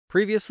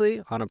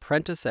Previously on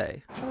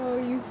ApprenticeEh. Oh,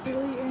 you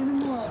silly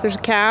animal. There's a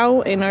cow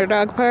in our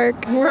dog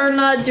park. We're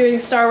not doing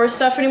Star Wars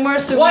stuff anymore,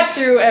 so What? we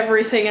threw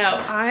everything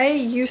out. I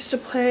used to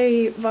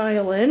play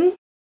violin.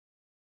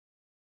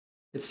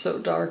 It's so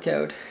dark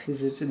out.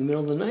 Is it in the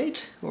middle of the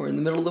night or in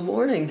the middle of the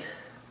morning?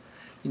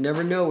 You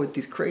never know with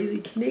these crazy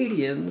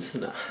Canadians.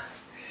 No.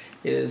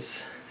 It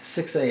is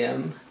 6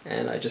 a.m.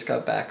 and I just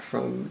got back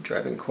from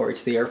driving Corey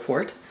to the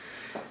airport.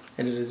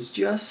 And it is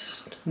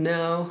just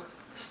now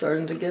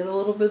starting to get a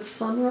little bit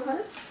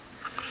sunrise.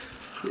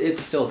 It's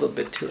still a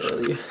bit too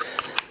early.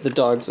 The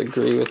dogs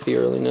agree with the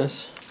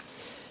earliness.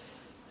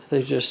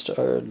 They just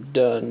are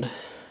done.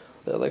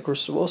 They're like, we're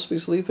supposed to be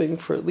sleeping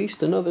for at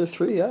least another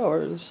 3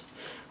 hours.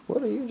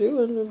 What are you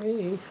doing to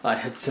me? I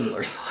had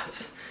similar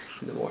thoughts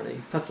in the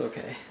morning. That's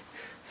okay.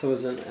 So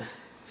it's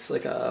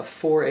like a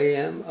 4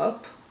 a.m.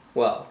 up.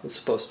 Well, it was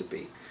supposed to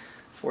be.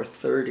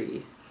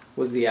 4:30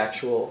 was the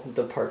actual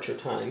departure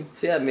time.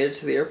 So yeah, I made it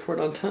to the airport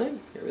on time.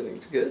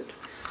 Everything's good.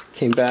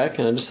 Came back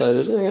and I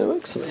decided I gotta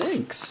make some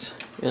eggs.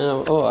 And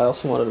I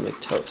also wanted to make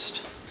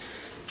toast.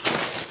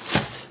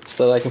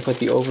 So that I can put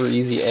the over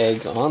easy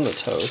eggs on the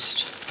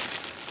toast.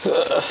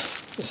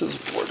 This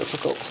is more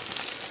difficult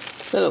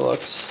than it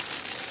looks.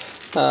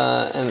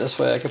 And this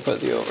way I can put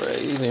the over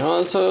easy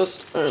on the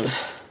toast. And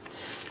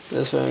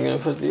this way I'm gonna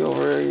put the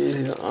over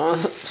easy on.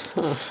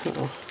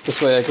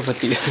 This way I can put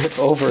the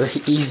over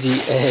easy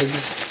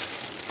eggs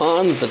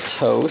on the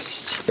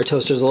toast. Our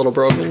toaster's a little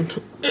broken.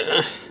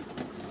 There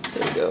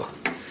we go.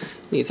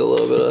 Needs a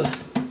little bit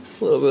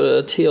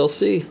of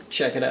TLC.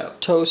 Check it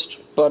out. Toast,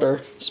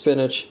 butter,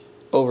 spinach,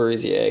 over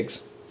easy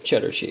eggs,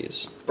 cheddar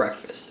cheese.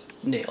 Breakfast.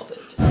 Nailed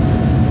it.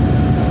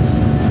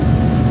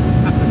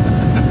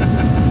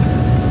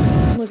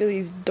 Look at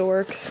these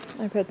dorks.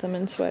 I put them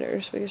in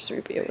sweaters because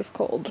 3PO was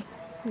cold.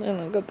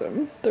 And look at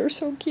them. They're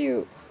so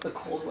cute. The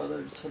cold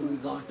weather totally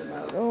zonked them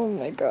out. Oh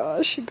my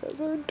gosh, you guys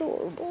are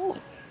adorable.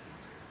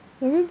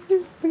 Look at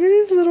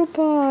his little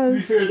paws. To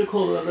be fair, the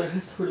cold weather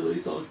has totally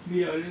zonked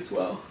me out as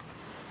well.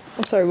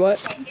 I'm sorry, what?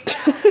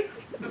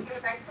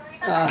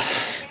 I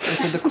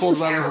said the cold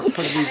weather has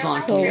totally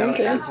zonked me out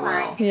as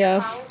well.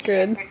 Yeah,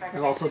 good.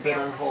 I've also been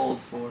on hold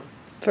for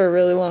For a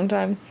really long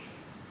time.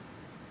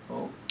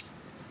 Oh,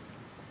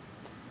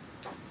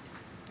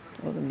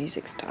 Oh, the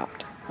music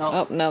stopped.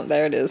 Oh. Oh, no,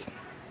 there it is.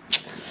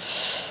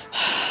 it's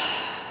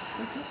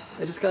okay.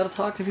 I just gotta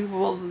talk to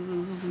people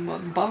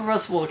about above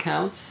restful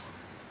accounts.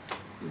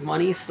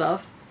 Money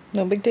stuff.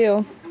 No big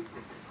deal.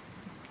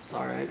 It's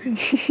alright.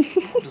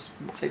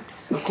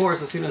 Of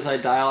course, as soon as I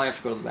dial, I have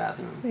to go to the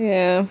bathroom.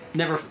 Yeah.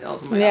 Never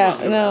fails. I'm like, Yeah,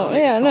 I'm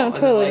not no,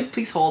 totally. Like,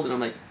 please hold, and I'm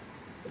like,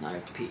 no, I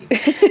have to pee.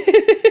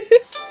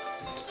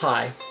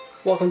 Hi,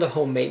 welcome to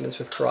Home Maintenance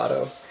with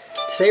Corrado.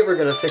 Today we're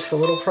gonna fix a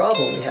little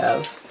problem we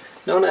have,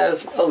 known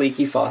as a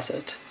leaky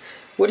faucet.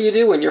 What do you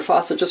do when your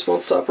faucet just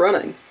won't stop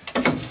running?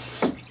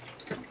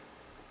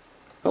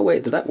 Oh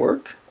wait, did that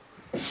work?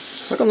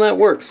 How come that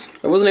works?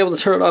 I wasn't able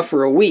to turn it off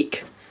for a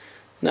week.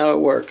 Now it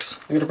works.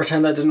 I'm gonna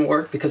pretend that didn't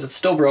work because it's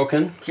still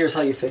broken. Here's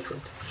how you fix it.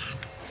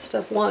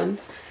 Step 1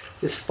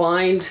 is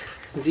find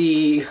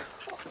the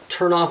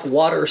turn off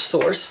water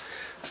source.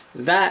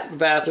 That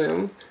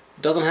bathroom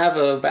doesn't have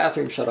a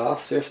bathroom shut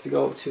off, so you have to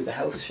go to the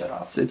house shut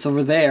off. It's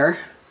over there,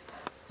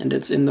 and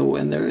it's in the way,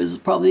 and there is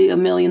probably a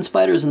million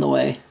spiders in the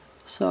way.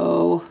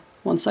 So,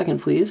 1 second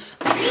please.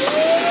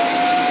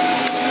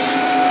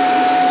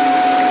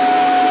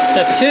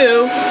 Step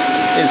 2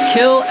 is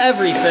kill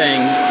everything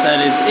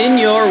that is in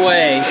your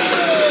way.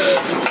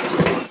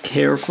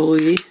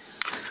 Carefully,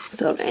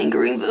 without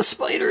angering the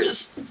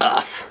spiders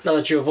off. Now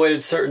that you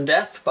avoided certain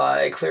death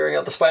by clearing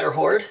out the spider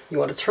horde, you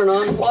want to turn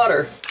on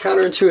water.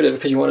 Counterintuitive,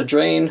 because you want to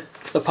drain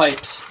the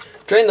pipes.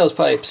 Drain those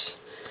pipes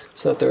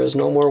so that there is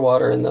no more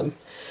water in them.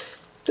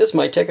 This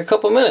might take a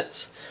couple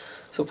minutes,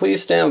 so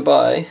please stand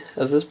by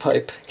as this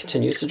pipe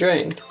continues to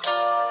drain.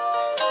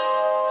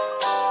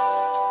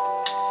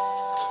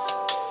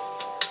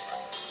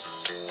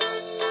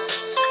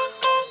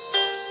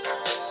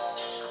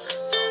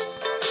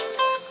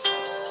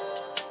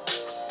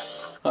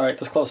 Alright,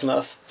 that's close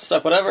enough.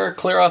 Step whatever,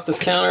 clear off this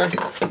counter,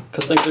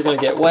 because things are going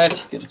to get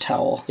wet. Get a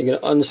towel. You're going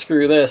to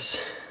unscrew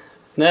this.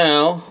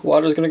 Now,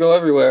 water's going to go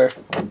everywhere.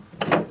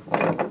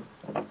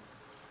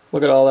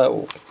 Look at all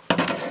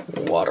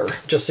that water.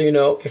 Just so you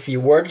know, if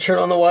you were to turn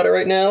on the water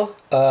right now,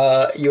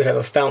 you would have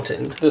a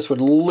fountain. This would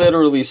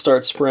literally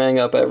start spraying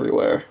up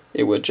everywhere.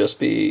 It would just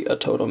be a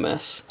total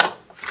mess.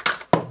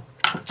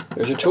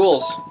 There's your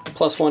tools.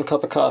 Plus 1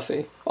 cup of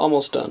coffee.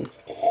 Almost done.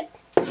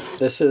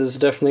 This is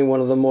definitely one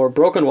of the more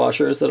broken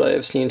washers that I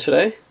have seen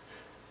today,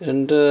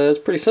 and it's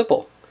pretty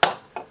simple.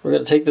 We're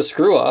going to take the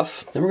screw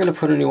off, then we're going to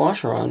put a new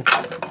washer on.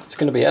 It's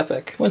going to be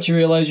epic. Once you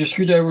realize your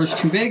screwdriver is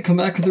too big, come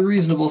back with a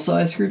reasonable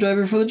size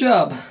screwdriver for the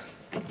job.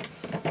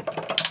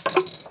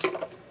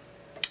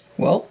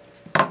 Well,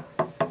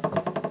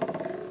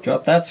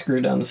 drop that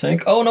screw down the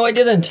sink. Oh no, I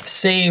didn't!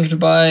 Saved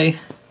by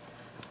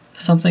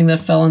something that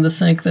fell in the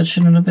sink that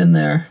shouldn't have been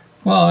there.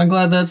 Well, I'm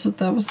glad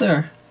that was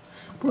there.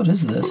 What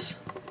is this?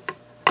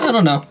 I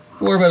don't know.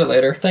 We'll worry about it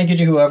later. Thank you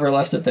to whoever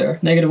left it there.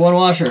 -1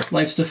 washer.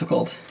 Life's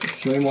difficult.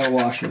 3 more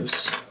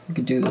washers. We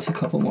could do this a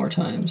couple more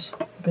times.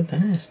 Look at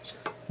that.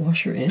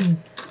 Washer in.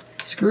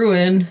 Screw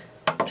in.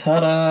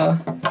 Ta-da.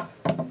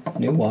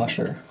 New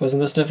washer.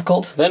 Wasn't this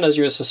difficult? Then, as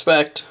you would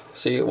suspect,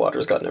 see,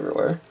 water's gotten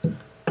everywhere.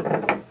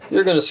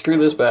 You're gonna screw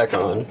this back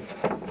on.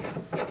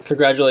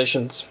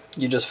 Congratulations,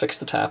 you just fixed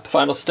the tap.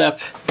 Final step,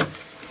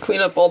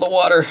 clean up all the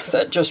water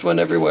that just went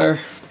everywhere.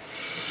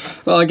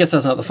 Well, I guess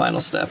that's not the final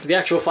step. The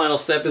actual final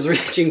step is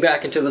reaching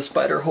back into the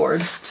spider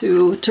horde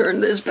to turn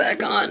this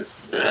back on.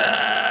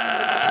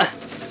 That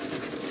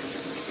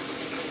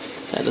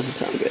doesn't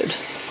sound good.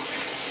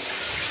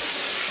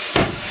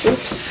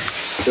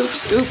 Oops,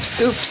 oops,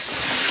 oops, oops.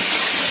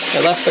 I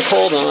left the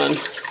cold on,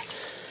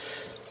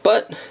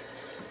 but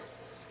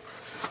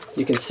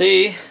you can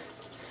see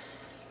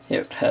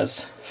it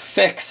has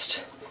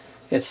fixed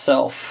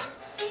itself.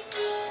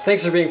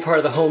 Thanks for being part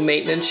of the Home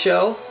Maintenance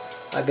Show.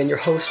 I've been your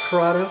host,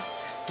 Corrado,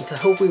 and I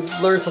hope we've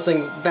learned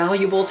something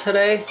valuable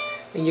today,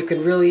 and you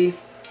can really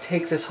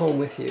take this home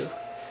with you.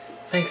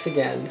 Thanks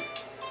again,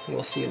 and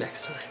we'll see you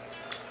next time.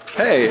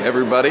 Hey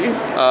everybody,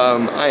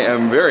 I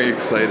am very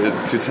excited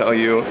to tell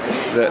you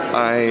that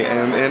I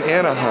am in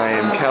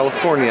Anaheim,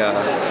 California,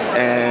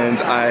 and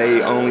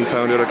I only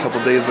found out a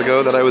couple days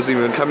ago that I was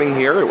even coming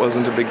here. It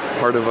wasn't a big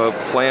part of a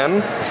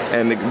plan,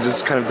 and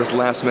just kind of this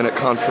last minute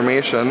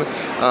confirmation.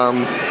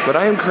 But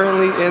I am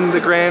currently in the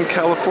Grand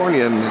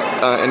Californian,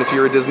 and if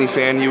you're a Disney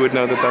fan, you would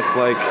know that that's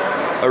like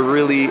a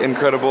really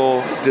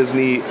incredible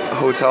Disney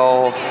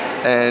hotel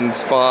and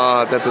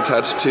spa that's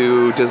attached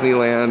to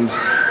Disneyland,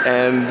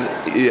 and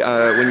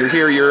when you're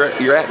here,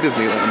 you're at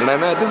Disneyland, and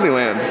I'm at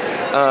Disneyland,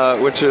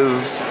 which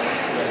is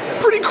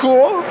pretty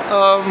cool.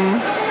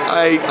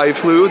 I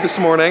flew this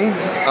morning.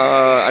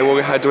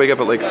 I had to wake up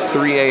at like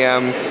 3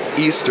 a.m.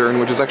 Eastern,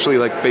 which is actually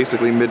like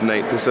basically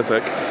midnight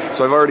Pacific.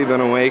 So I've already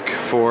been awake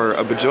for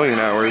a bajillion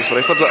hours, but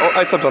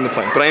I slept on the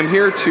plane. But I am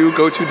here to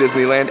go to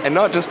Disneyland, and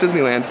not just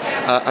Disneyland.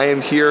 I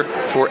am here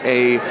for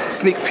a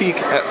sneak peek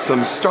at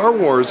some Star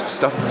Wars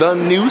stuff, the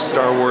new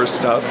Star Wars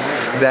stuff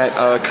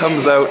that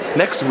comes out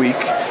next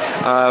week.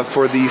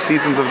 For the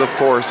Seasons of the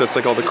Force. That's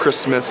like all the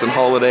Christmas and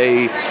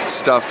holiday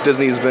stuff.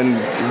 Disney's been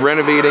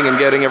renovating and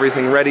getting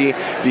everything ready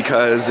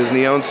because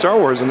Disney owns Star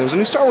Wars, and there's a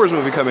new Star Wars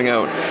movie coming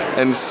out.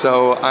 And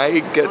so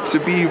I get to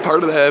be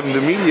part of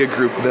the media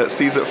group that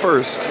sees it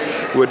first,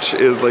 which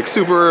is like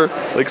super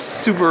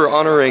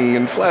honoring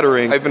and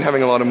flattering. I've been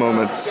having a lot of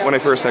moments. When I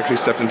first actually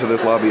stepped into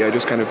this lobby, I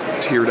just kind of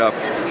teared up.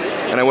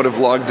 And I would have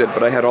vlogged it,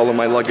 but I had all of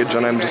my luggage,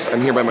 and I'm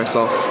here by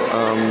myself.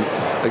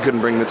 I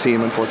couldn't bring the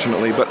team,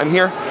 unfortunately, but I'm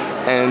here,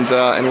 and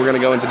we're gonna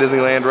go into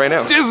Disneyland right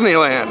now.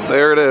 Disneyland!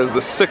 There it is,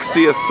 the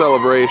 60th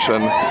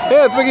celebration.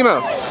 Yeah, it's Mickey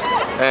Mouse.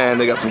 And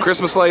they got some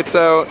Christmas lights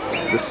out.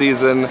 The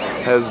season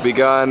has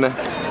begun,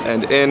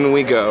 and in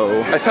we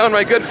go. I found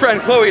my good friend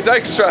Chloe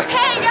Dykstra.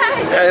 Hey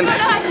guys!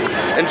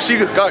 And she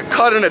got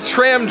caught in a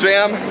tram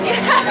jam,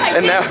 Yeah,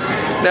 and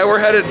now we're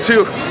headed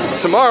to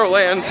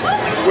Tomorrowland,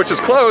 which is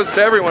closed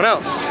to everyone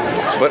else,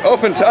 but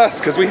open to us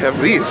because we have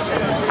these,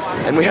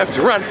 and we have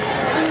to run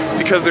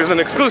because there's an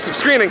exclusive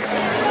screening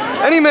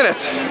any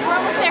minute. we're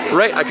almost there.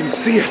 Right, I can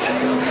see it,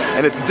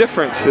 and it's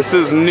different. This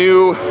is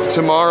new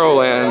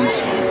Tomorrowland.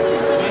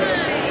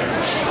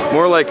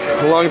 More like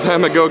a long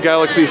time ago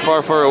galaxy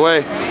far, far away.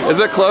 Is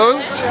it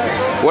closed?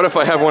 What if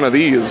I have one of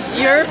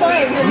these? You're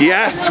fine.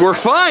 Yes, we're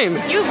fine.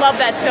 You love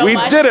that so We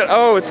much. did it.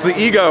 Oh, it's the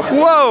ego.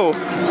 Whoa.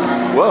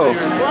 Whoa.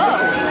 Whoa.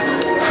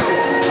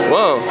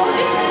 Whoa.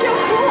 This is so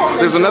cool.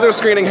 There's another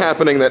screening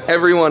happening that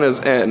everyone is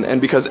in,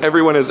 and because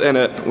everyone is in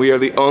it, we are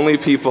the only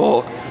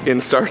people in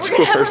Star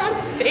Tours. We're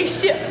on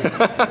spaceship.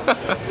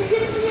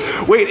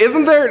 Wait,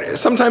 isn't there,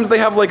 sometimes they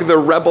have like the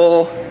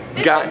rebel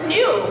This guy. is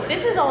new.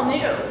 This is all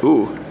new.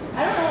 Ooh.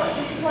 I don't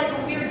know. This is like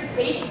a weird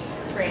space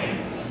train.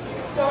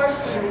 Star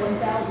City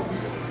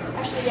 1000.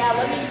 Actually, yeah.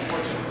 Let me.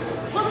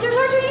 Look, there's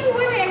R2D2.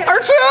 Wait.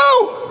 R2!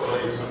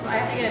 I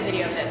have to get a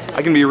video of this.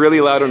 I can be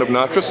really loud and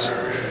obnoxious.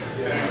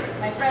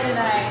 My friend and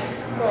I,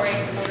 Corey,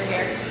 over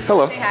here.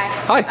 Hello. Say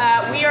hi.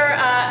 Hi. We are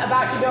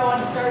about to go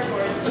on Star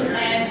Tours,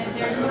 and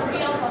there's nobody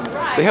else on the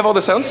ride. They have all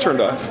the sounds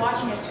turned off.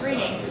 Watching a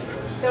screening,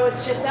 so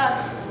it's just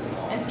us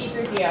and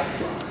C-3PO.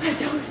 I'm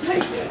so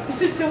excited.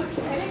 This is so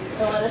exciting.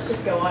 So let us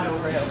just go on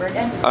over and over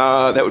again.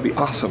 That would be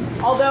awesome.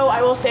 Although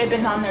I will say I've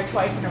been on there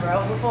twice in a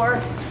row before,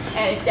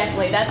 and it's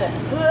definitely that's a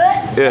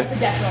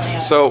definitely.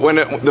 So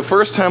the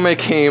first time I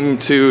came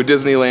to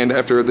Disneyland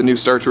after the new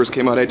Star Tours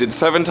came out, I did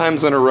 7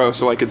 times in a row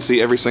so I could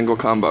see every single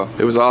combo.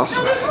 It was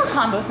awesome. No, there's more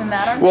combos than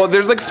that, aren't Well,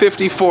 there's like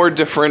 54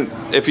 different,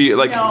 if you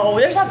like. No,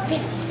 there's not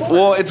 54.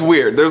 Well, it's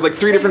weird. There's like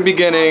 3 different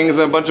beginnings,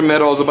 a bunch of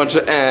middles, a bunch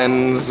of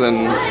ends,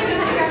 and.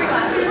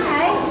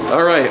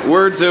 All right,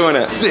 we're doing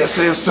it. This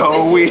is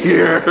so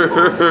weird.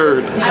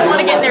 I want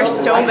to get there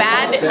so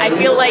bad. I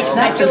feel like it's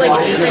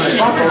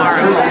Christmas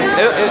tomorrow.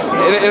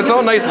 It's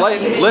all nice lit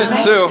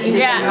too.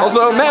 Yeah.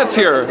 Also, Matt's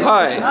here.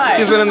 Hi.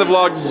 He's been in the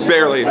vlog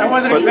barely. I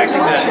wasn't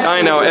expecting that.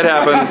 I know, it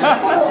happens.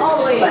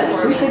 Para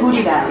su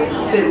seguridad,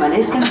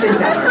 permanezcan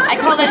sentados. I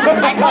call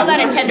that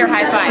a tender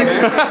high five.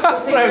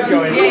 That's what I was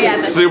going. Yeah.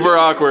 Super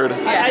awkward.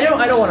 I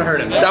don't want to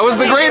hurt him. That was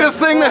the greatest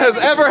thing that has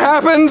ever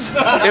happened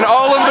in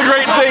all of the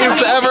great things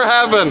to ever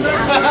happen.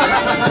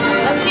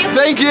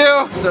 Thank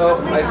you.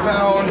 So I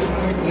found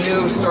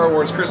new Star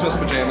Wars Christmas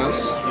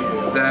pajamas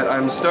that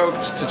I'm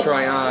stoked to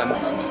try on.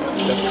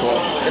 That's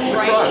cool. It's the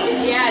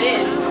cross. Yeah, it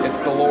is. It's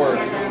the Lord.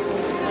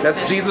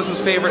 That's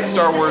Jesus' favorite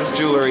Star Wars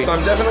jewelry. So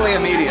I'm definitely a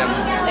medium.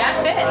 That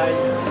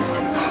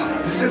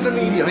fits. This is a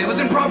medium. It was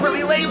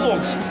improperly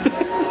labeled.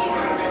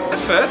 It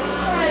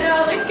fits. I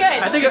know, it looks good.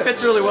 I think it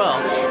fits really well.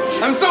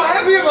 I'm so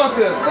happy about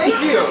this.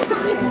 Thank you.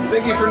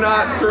 Thank you for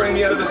not throwing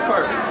me out of this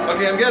cart.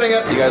 Okay, I'm getting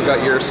it. You guys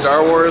got your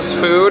Star Wars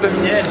food? We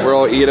did. We're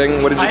all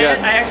eating. What did you get?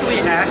 I actually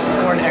asked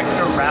for an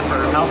extra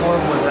wrapper. How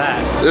horrible was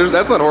that?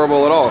 That's not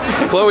horrible at all.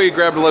 Chloe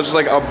grabbed just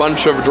like a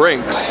bunch of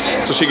drinks,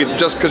 so she could,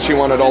 just because she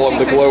wanted all of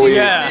the glowy,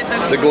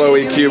 the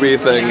glowy QB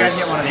things. You guys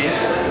get one of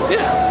these?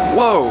 Yeah.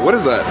 Whoa, what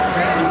is that?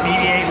 It's a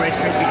BB-8 Rice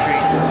Krispie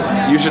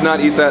treat. You should not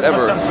eat that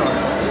ever. Of some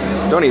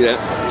sort. Don't eat it.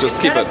 Just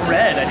keep it. It's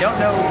red. I don't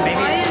know.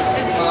 Maybe it's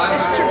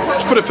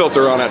Just put a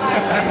filter on it.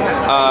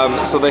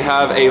 So they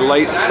have a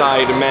light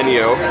side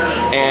menu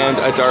and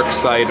a dark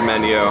side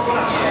menu.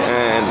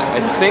 And I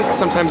think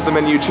sometimes the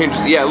menu changes.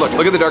 Yeah, look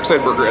at the dark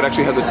side burger. It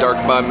actually has a dark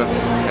bun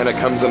and it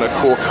comes in a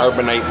cool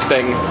carbonite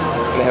thing.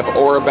 And they have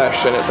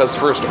Orabesh and it says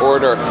first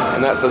order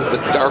and that says the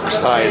dark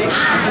side.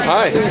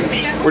 Hi,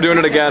 we're doing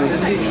it again.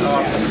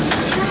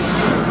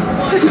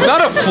 He's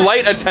not a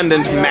flight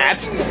attendant,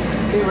 Matt.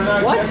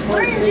 what?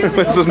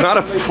 This is not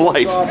a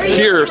flight.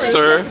 Here,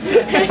 sir.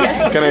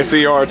 Can I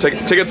see your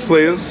tickets,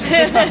 please?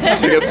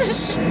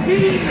 Tickets.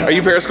 Are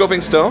you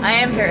periscoping still? I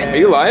am periscoping. Are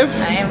you live?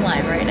 I am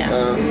live right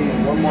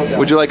now.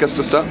 Would you like us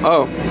to stop?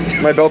 Oh,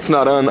 my belt's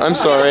not on. I'm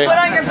sorry. Put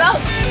on your belt.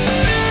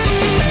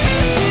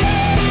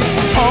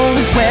 Home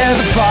is where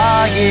the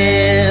bar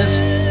is.